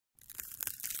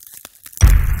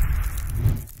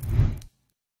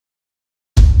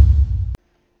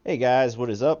Hey guys, what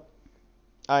is up?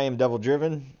 I am Devil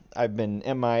Driven. I've been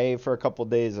MIA for a couple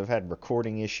days. I've had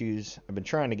recording issues. I've been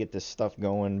trying to get this stuff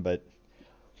going, but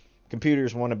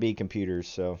computers want to be computers,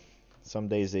 so some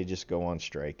days they just go on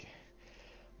strike.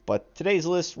 But today's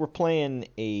list, we're playing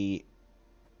a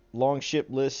long ship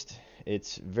list.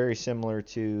 It's very similar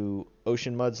to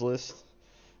oceanmuds list.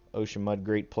 Oceanmud,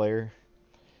 great player.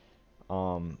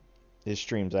 His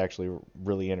stream's actually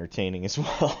really entertaining as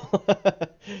well.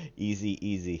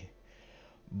 Easy.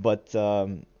 But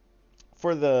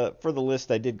for the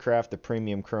list, I did craft the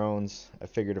premium crones. I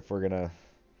figured if we're gonna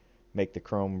make the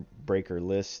Cronebreaker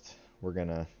list, we're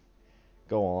gonna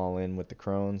go all in with the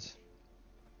crones.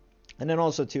 And then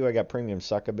also too, I got premium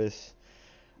succubus.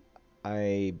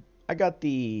 I got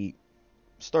the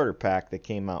starter pack that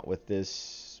came out with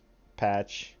this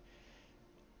patch.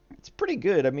 It's pretty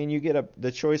good. I mean, you get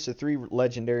the choice of 3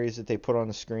 legendaries that they put on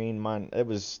the screen. Mine, it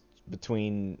was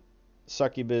between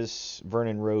Succubus,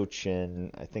 Vernon Roach,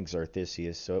 and I think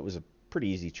Zarthisius, so it was a pretty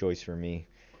easy choice for me.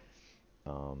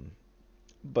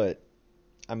 But,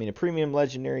 I mean, a premium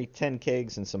legendary, 10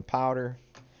 kegs, and some powder.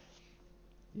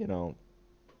 You know,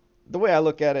 the way I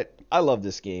look at it, I love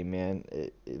this game, man.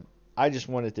 I just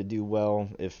want it to do well.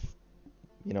 If,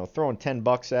 throwing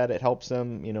 $10 at it helps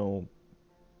them,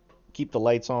 keep the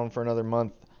lights on for another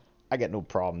month, I got no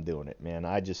problem doing it, man.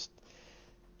 I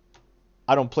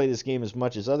don't play this game as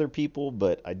much as other people,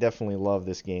 but I definitely love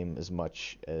this game as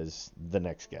much as the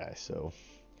next guy. So,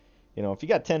 if you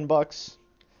got $10,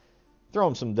 throw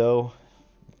them some dough.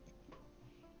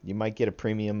 You might get a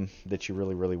premium that you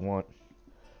really, really want.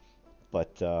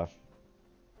 But the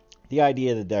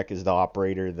idea of the deck is the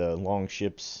operator, the long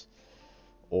ships,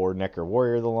 or Necker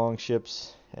Warrior, the long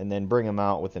ships, and then bring them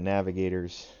out with the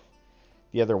navigators.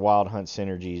 The other Wild Hunt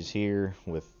synergies here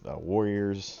with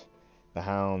warriors, the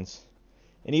hounds,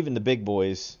 and even the big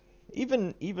boys.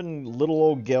 Even little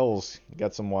old Gels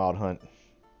got some Wild Hunt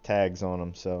tags on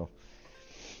them. So,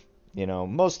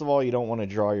 most of all, you don't want to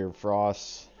draw your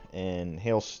frosts and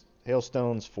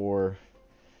hailstones for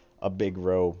a big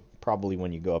row, probably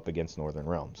when you go up against Northern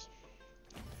Realms.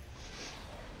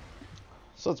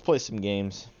 So let's play some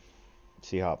games,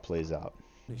 see how it plays out.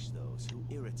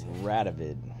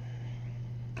 Radavid.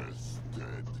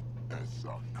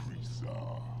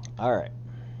 Alright.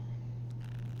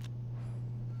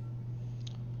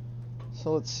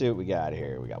 So let's see what we got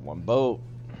here. We got one boat.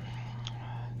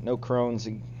 No crones.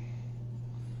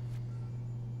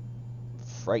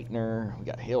 Frightener. We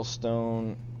got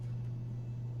hailstone.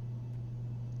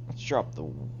 Let's drop the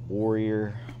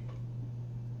warrior.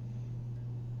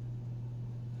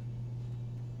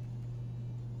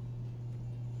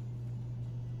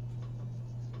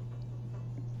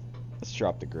 Let's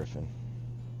drop the griffin.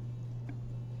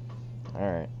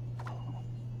 Alright.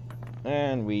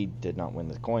 And we did not win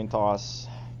the coin toss.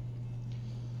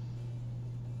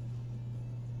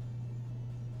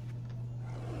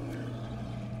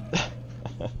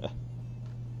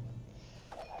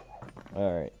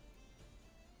 Alright.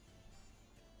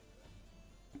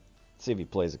 Let's see if he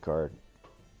plays a card.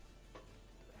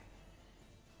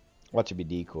 Watch it be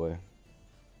decoy.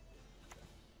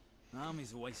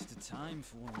 Army's a waste of time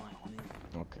for one like me.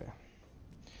 Okay.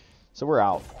 So we're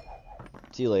out.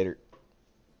 See you later.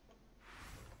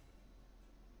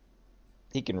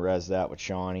 He can res that with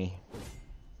Shawnee.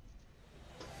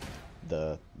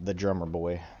 The drummer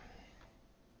boy.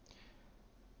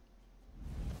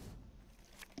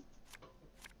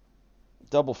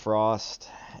 Double frost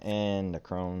and a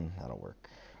crone. That'll work.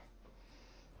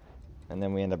 And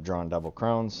then we end up drawing double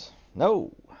crones.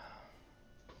 No!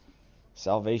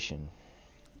 Salvation.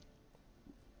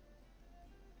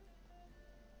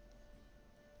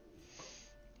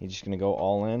 He's just going to go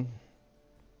all in.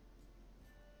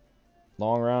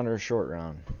 Long round or short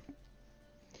round?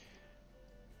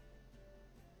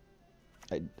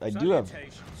 I do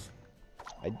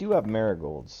have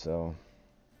marigolds, so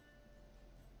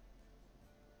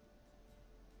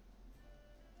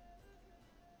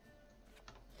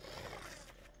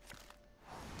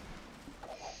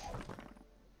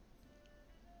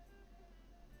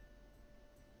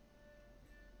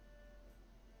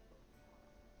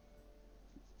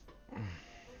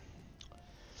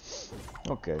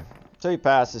okay. So he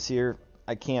passes here.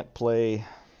 I can't play.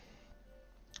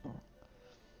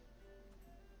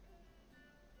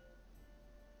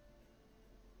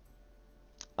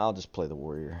 I'll just play the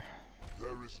warrior. There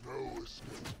is no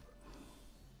escape.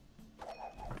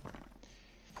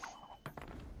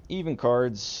 Even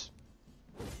cards.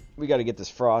 We got to get this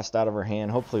frost out of our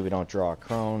hand. Hopefully we don't draw a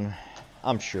crone.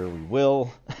 I'm sure we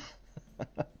will.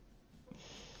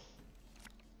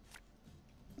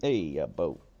 Hey, a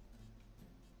boat.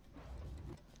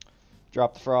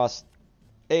 Drop the frost.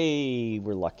 Hey,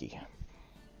 we're lucky.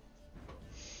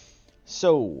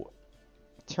 So,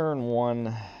 turn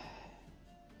 1.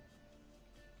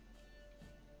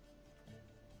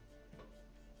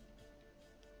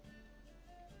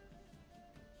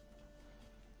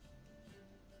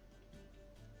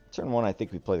 Turn 1, I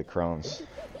think we play the crones.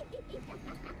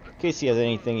 In case he has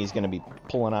anything he's going to be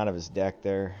pulling out of his deck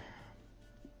there.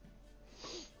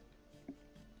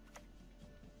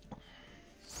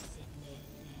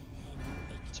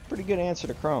 It's a pretty good answer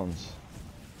to crones.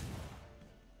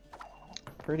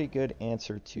 Pretty good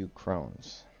answer to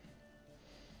crones.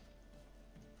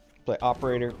 Play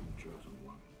operator.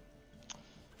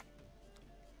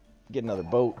 Get another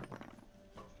boat.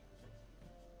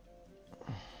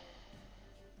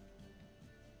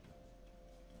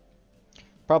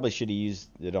 Probably should have used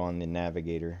it on the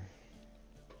navigator.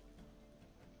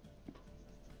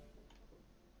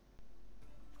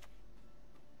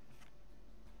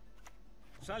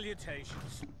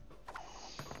 Salutations.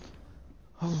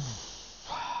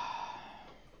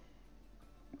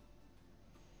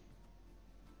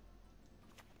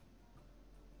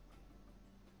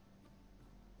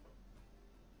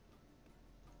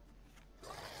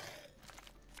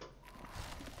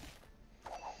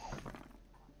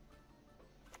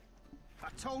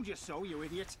 Told you so, you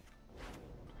idiot.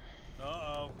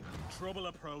 Uh-oh. Trouble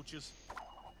approaches.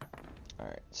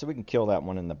 Alright, so we can kill that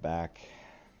one in the back.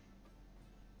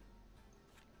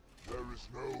 There is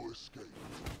no escape.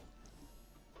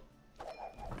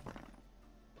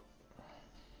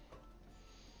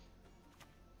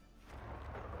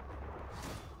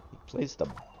 He plays the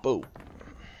boat.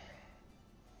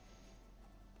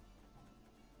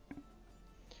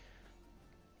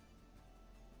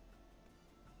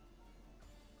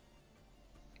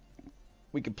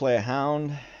 We could play a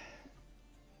hound. I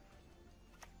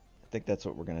think that's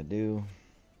what we're gonna do.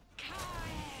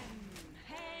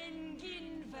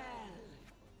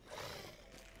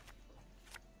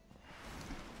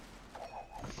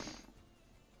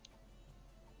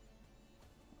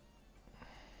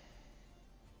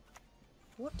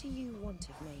 What do you want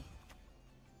of me?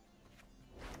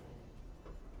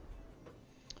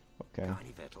 Okay. Got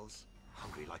any victuals?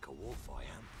 Hungry like a wolf, I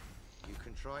am. You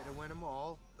can try to win them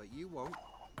all, but you won't.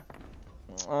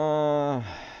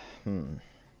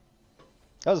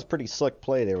 That was a pretty slick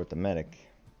play there with the medic.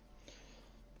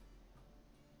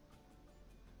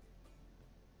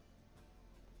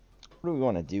 What do we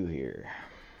want to do here?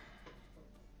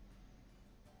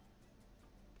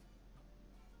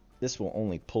 This will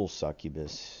only pull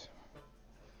succubus.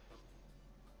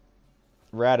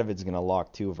 Radovid's going to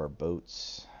lock 2 of our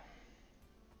boats.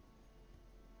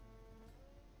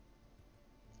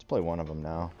 Let's play one of them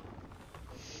now.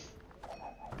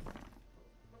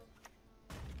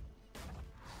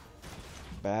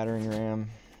 Battering ram.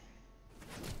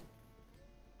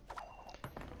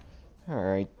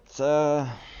 Alright, let's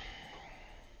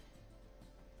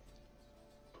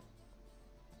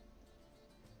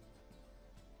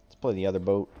play the other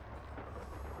boat.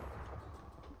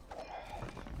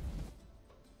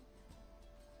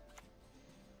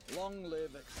 Long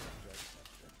live, etc.,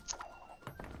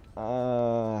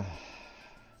 etc.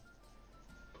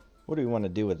 What do we want to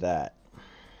do with that?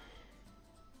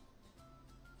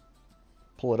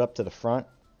 Pull it up to the front.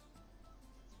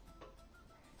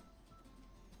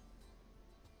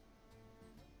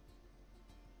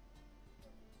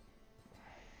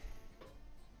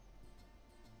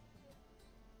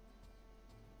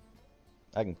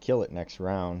 I can kill it next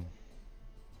round.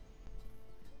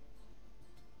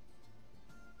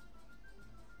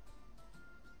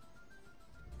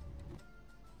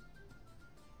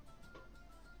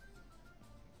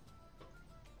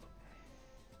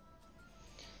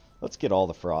 Let's get all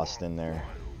the frost in there.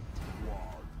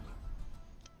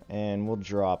 And we'll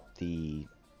drop the...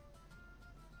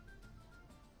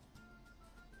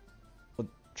 We'll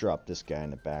drop this guy in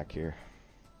the back here.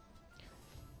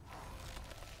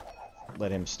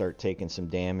 Let him start taking some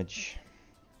damage.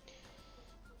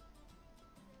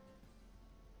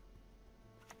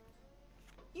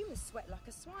 You must sweat like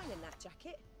a swine in that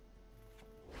jacket.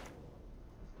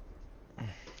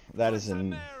 That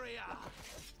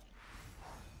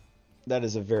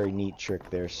is a very neat trick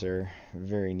there, sir.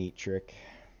 Very neat trick.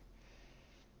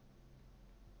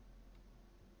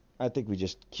 I think we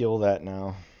just kill that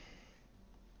now.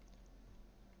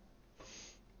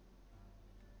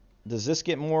 Does this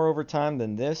get more overtime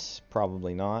than this?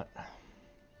 Probably not.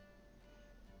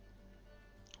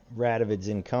 Radovid's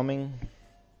incoming.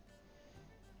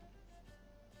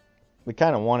 We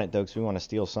kind of want it though, because we want to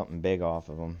steal something big off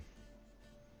of him.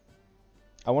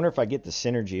 I wonder if I get the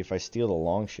synergy if I steal the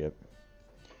longship.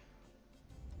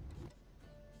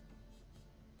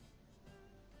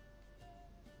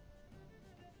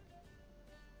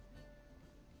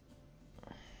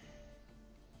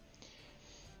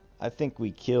 I think we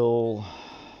kill...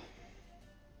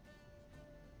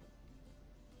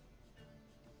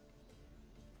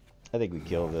 I think we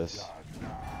kill this.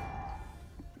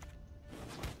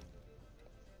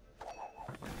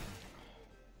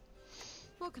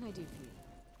 What can I do for you?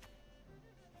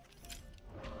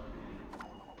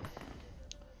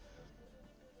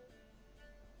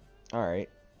 All right.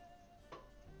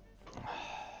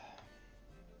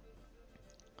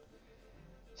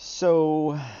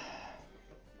 So,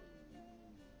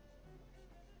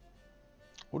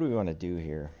 what do we want to do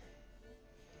here?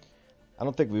 I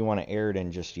don't think we want to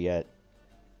Eredin just yet.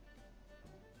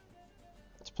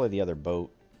 Let's play the other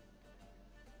boat.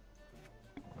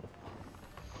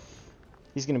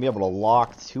 He's going to be able to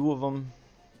lock 2 of them.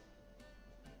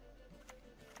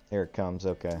 There it comes,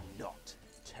 okay. Not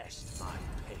test my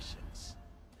patience.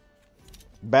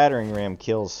 Battering ram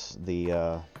kills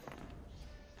the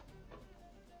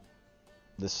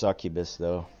succubus,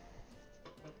 though.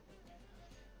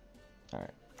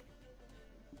 Alright.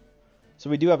 So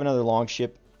we do have another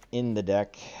longship in the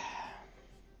deck.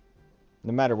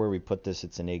 No matter where we put this,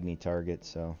 it's an Igni target,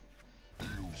 so... You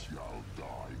shall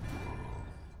die.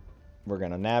 We're going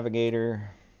to navigator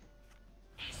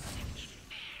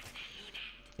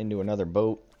into another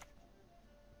boat.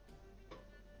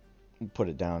 We'll put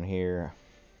it down here.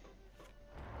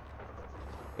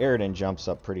 Eredin jumps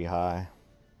up pretty high.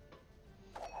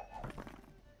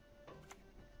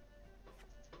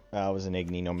 That was an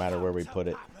Igni no matter where we put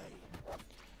it.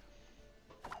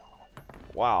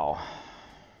 Wow.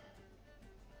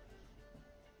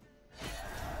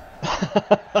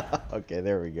 Okay,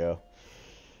 there we go.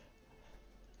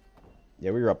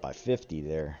 Yeah, we were up by 50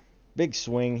 there. Big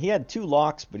swing. He had 2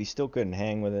 locks, but he still couldn't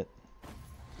hang with it.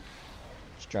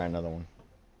 Let's try another one.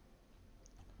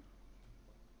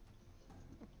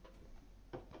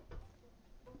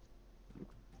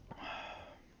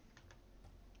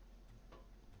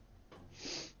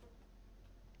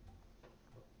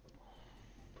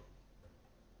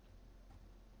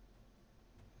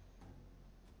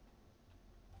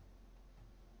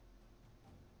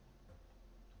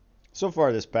 So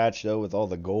far this patch, though, with all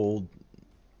the gold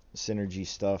synergy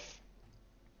stuff,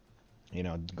 you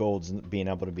know, gold's being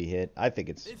able to be hit, I think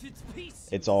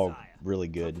it's all really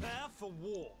good.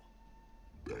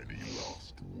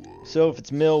 So if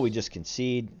it's mill, we just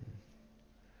concede.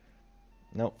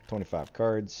 Nope, 25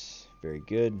 cards. Very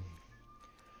good.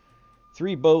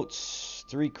 3 boats,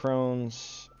 3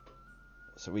 crones.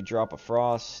 So we drop a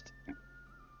frost.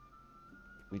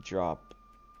 We drop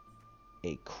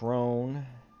a crone.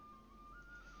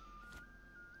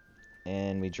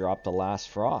 And we drop the last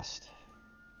frost.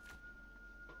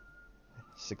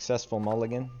 Successful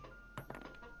mulligan.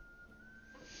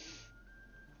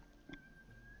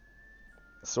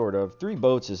 Sort of. 3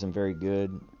 boats isn't very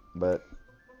good, but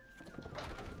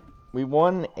we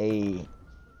won a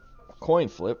coin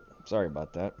flip. Sorry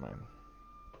about that. My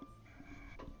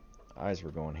eyes were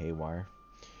going haywire.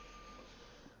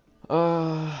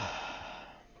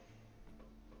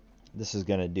 This is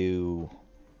gonna do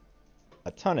a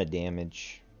ton of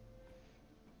damage.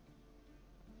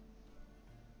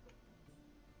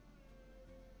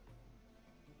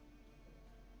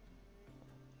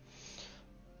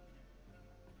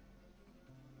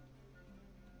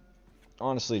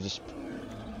 Honestly, just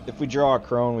if we draw a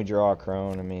crone, we draw a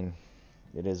crone. I mean,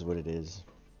 it is what it is.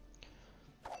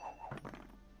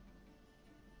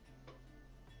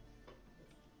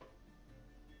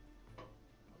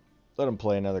 Let him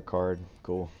play another card.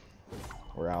 Cool.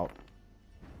 We're out.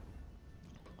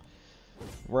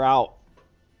 We're out.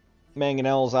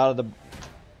 Mangonel's out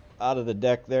of the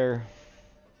deck there.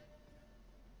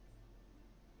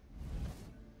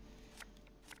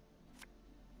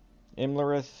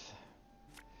 Imlerith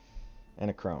and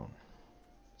a crone.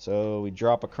 So we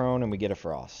drop a crone and we get a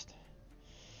frost.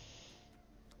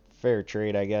 Fair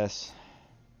trade, I guess.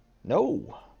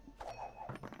 No.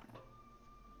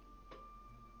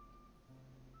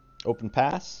 Open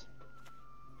pass.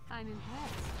 I'm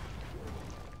impressed.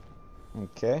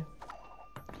 Okay.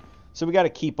 So we got to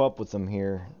keep up with them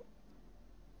here.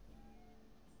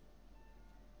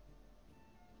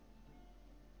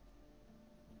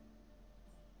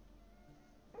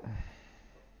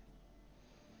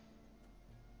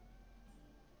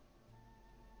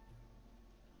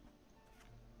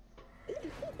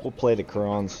 We'll play the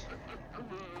crones.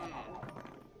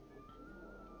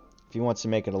 If he wants to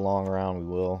make it a long round, we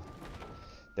will.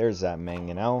 There's that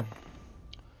Mangonel.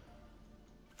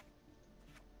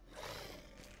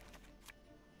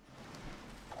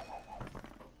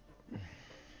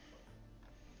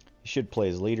 He should play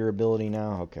his leader ability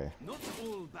now. Okay. Not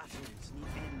all battles need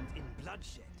end in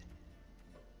bloodshed.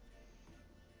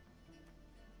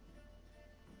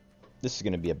 This is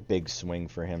going to be a big swing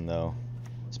for him, though.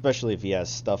 Especially if he has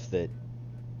stuff that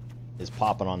is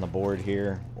popping on the board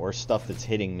here, or stuff that's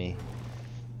hitting me.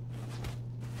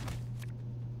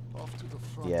 Off to the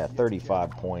front Yeah, yet 35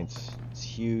 again. points. It's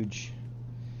huge.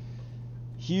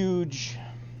 Huge.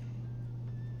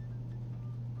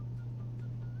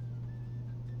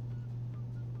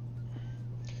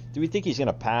 Do we think he's going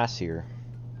to pass here?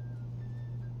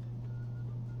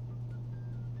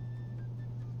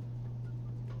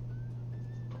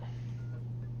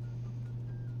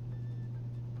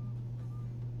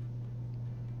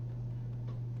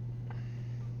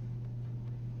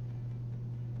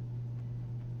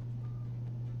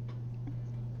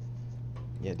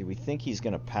 Yeah, do we think he's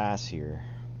going to pass here?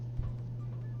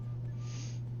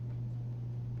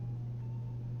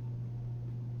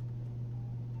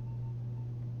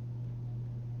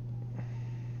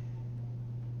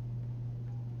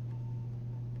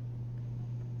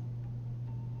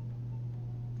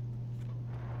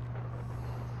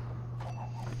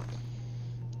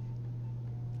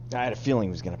 I had a feeling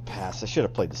he was going to pass. I should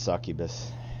have played the succubus.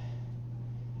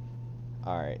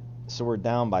 Alright, so we're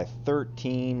down by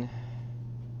 13.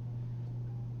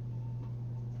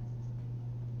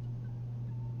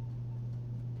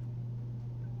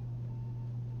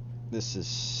 This is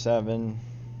 7.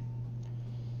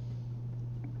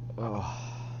 Oh.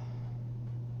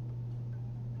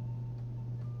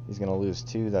 He's going to lose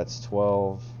 2. That's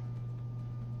 12.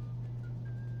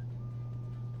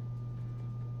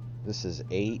 This is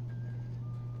 8.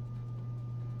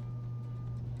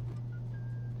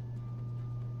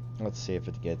 Let's see if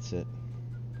it gets it.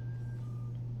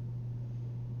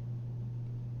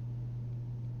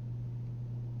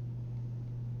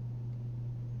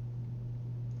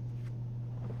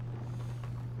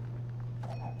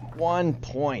 One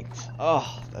point.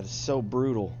 Oh, that is so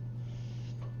brutal.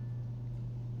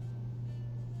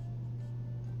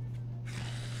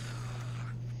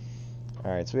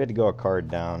 Alright, so we had to go a card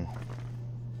down.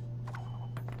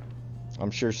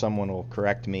 I'm sure someone will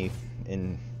correct me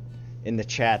in the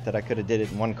chat that I could have did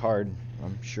it in one card.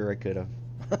 I'm sure I could have.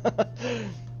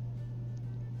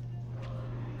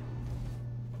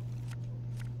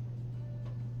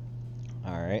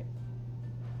 Alright.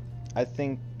 I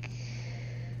think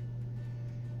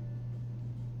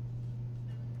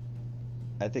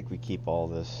we keep all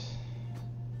this.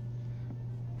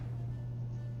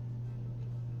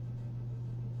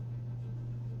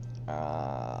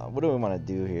 What do we want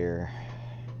to do here?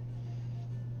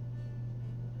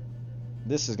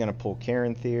 This is going to pull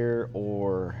Caranthir,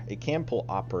 or it can pull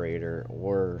Operator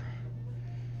or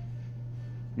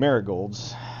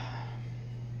Marigolds.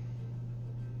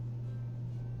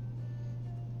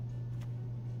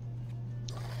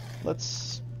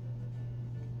 Let's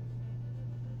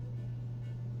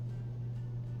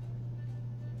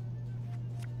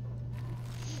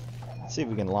see if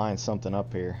we can line something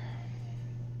up here.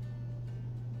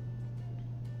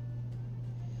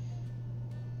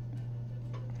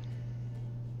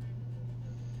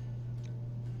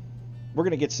 We're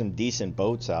going to get some decent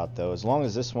boats out, though, as long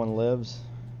as this one lives.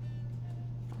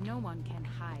 No one can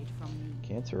hide from me.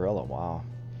 Cantarella, wow.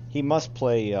 He must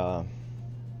play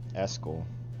Eskel.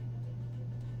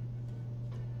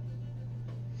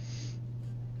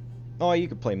 Oh, you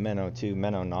could play Menno, too.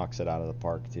 Menno knocks it out of the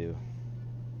park, too.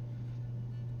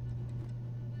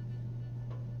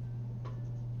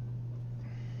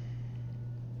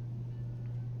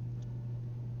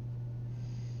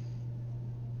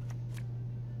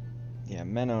 Yeah,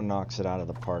 Menno knocks it out of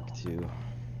the park, too.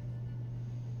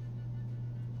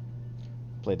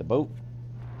 Play the boat.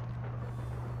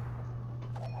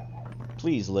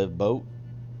 Please live, boat.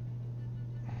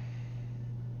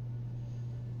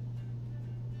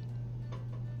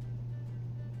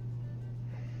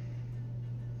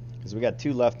 Because we got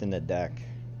 2 left in the deck.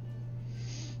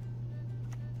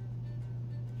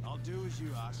 I'll do as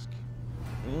you ask.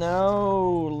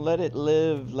 No, let it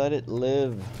live, let it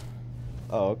live.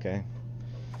 Oh, okay.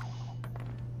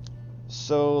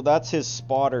 So that's his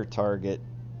spotter target.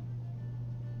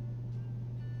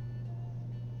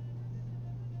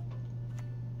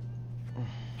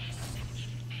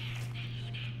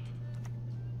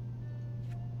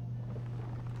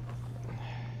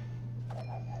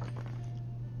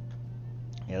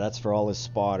 Yeah, that's for all his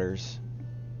spotters.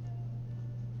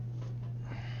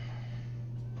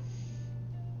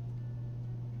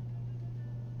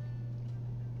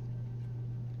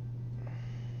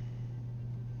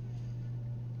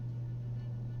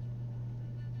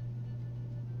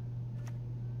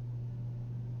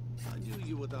 I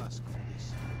knew would ask for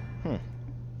this.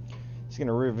 He's going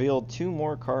to reveal 2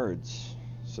 more cards.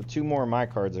 So 2 more of my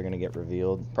cards are going to get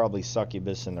revealed. Probably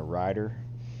Succubus and the Rider.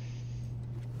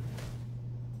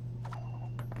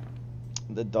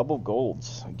 The double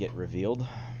golds get revealed.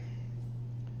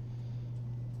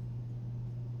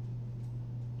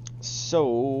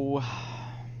 So I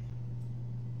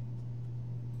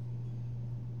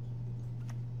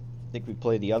think we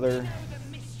play the other. The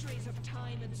mysteries of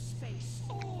time and space,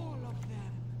 all of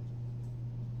them.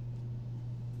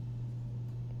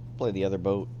 Play the other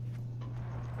boat.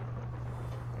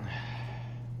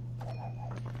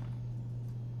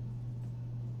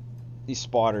 These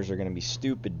spotters are going to be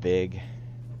stupid big.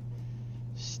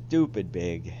 Stupid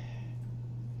big.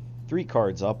 3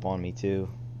 cards up on me too.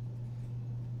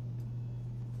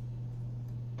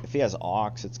 If he has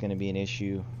Ox, it's going to be an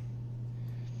issue.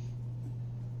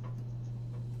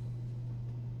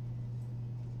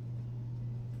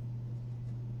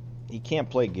 He can't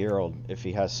play Geralt if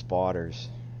he has spotters.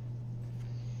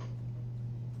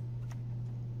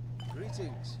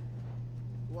 Greetings.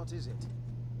 What is it?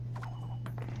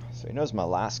 So he knows my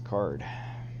last card.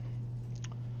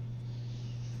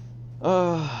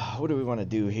 What do we want to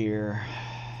do here?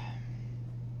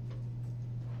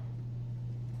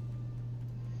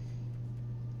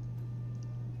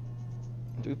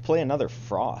 Do we play another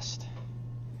Frost?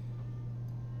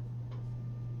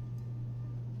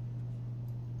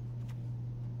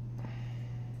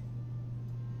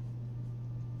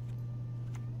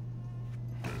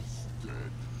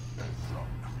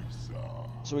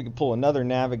 So we could pull another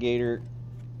Navigator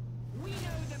We know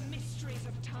the mysteries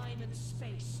of time and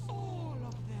space, all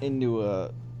of them. into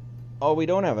a... Oh, we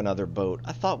don't have another boat.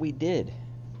 I thought we did.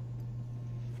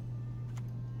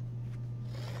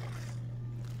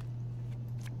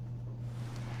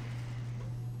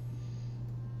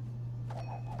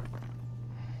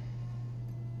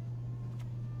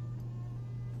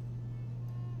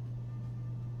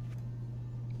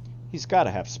 He's got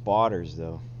to have spotters,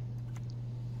 though.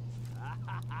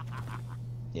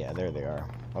 Yeah, there they are.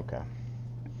 Okay.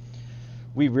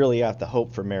 We really have to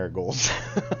hope for marigolds.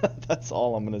 That's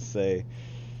all I'm going to say.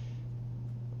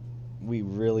 We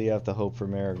really have to hope for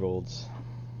marigolds.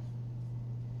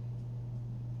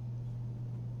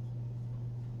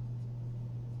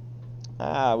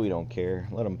 We don't care.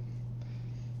 Let him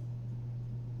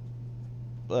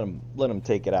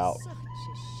take it out. Such a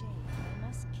shame. I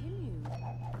must kill you.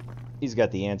 He's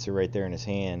got the answer right there in his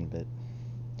hand, but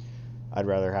I'd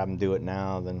rather have him do it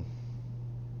now than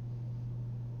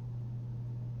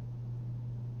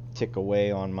tick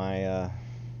away on my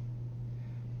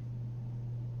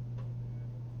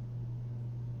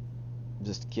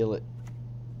just kill it.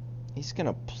 He's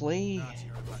gonna play. Not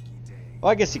your lucky day. Well,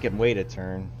 I guess he can wait a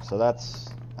turn, so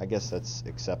I guess that's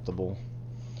acceptable.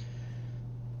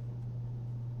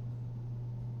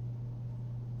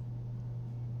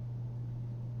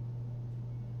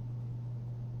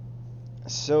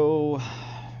 So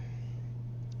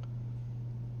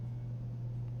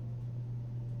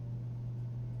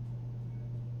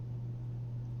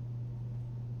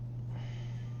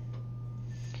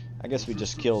I guess we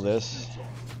just kill this.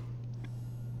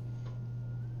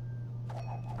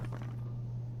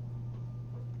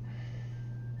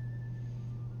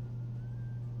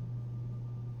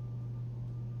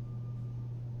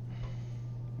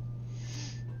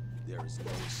 There is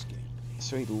no escape.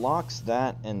 So he locks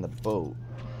that and the boat.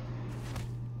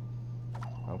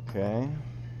 Okay.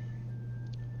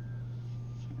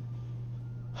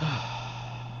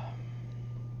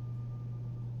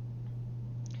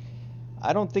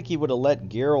 I don't think he would have let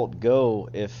Geralt go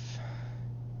if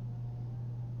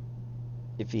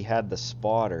he had the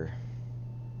spotter.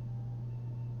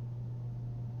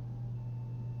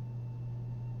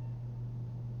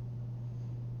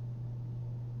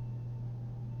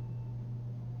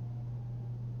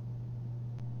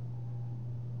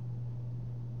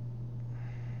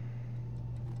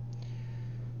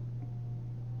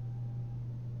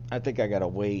 I think I gotta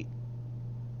wait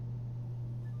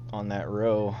on that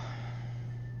row.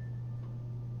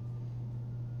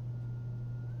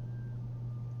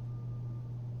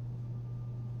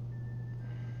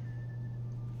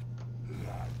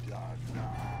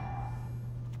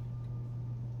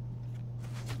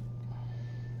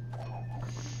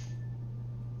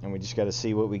 And we just got to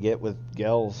see what we get with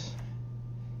Gels.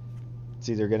 It's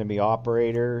either going to be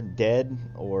Operator dead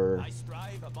or I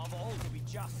strive above all to be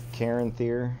just.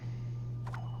 Caranthir.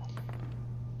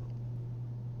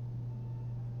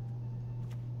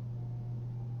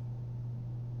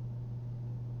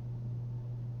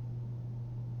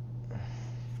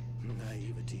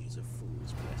 Naivety is a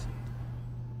fool's blessing.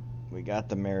 We got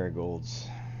the marigolds.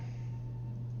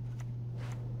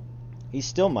 He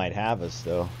still might have us,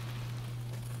 though.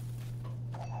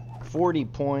 40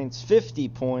 points, 50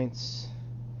 points.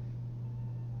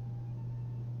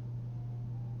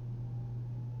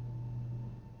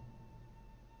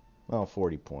 Well,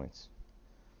 40 points.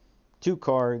 2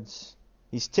 cards.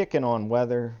 He's ticking on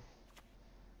weather.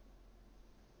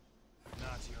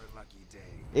 Not your lucky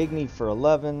day. Igni for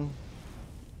 11.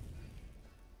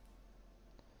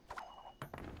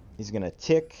 He's going to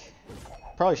tick.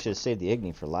 Probably should have saved the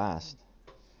Igni for last.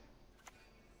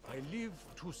 I live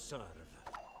to serve.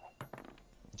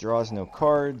 Draws no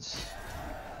cards.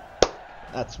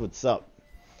 That's what's up.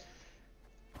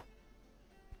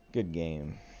 Good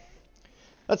game.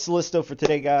 That's the list though for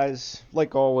today, guys.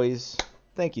 Like always,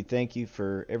 thank you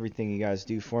for everything you guys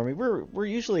do for me. We're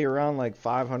usually around like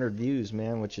 500 views,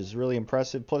 man, which is really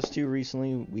impressive. Plus 2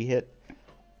 recently we hit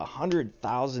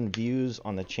 100,000 views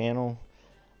on the channel.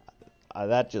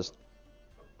 That just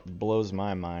blows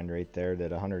my mind right there.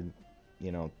 That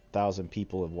 100,000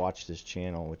 people have watched this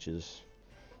channel, which is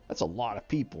that's a lot of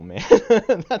people, man.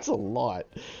 That's a lot.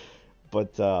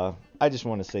 But I just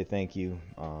want to say thank you.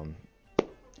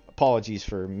 Apologies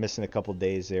for missing a couple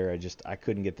days there. I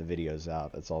couldn't get the videos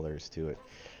out. That's all there is to it.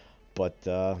 But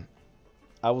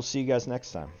I will see you guys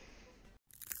next time.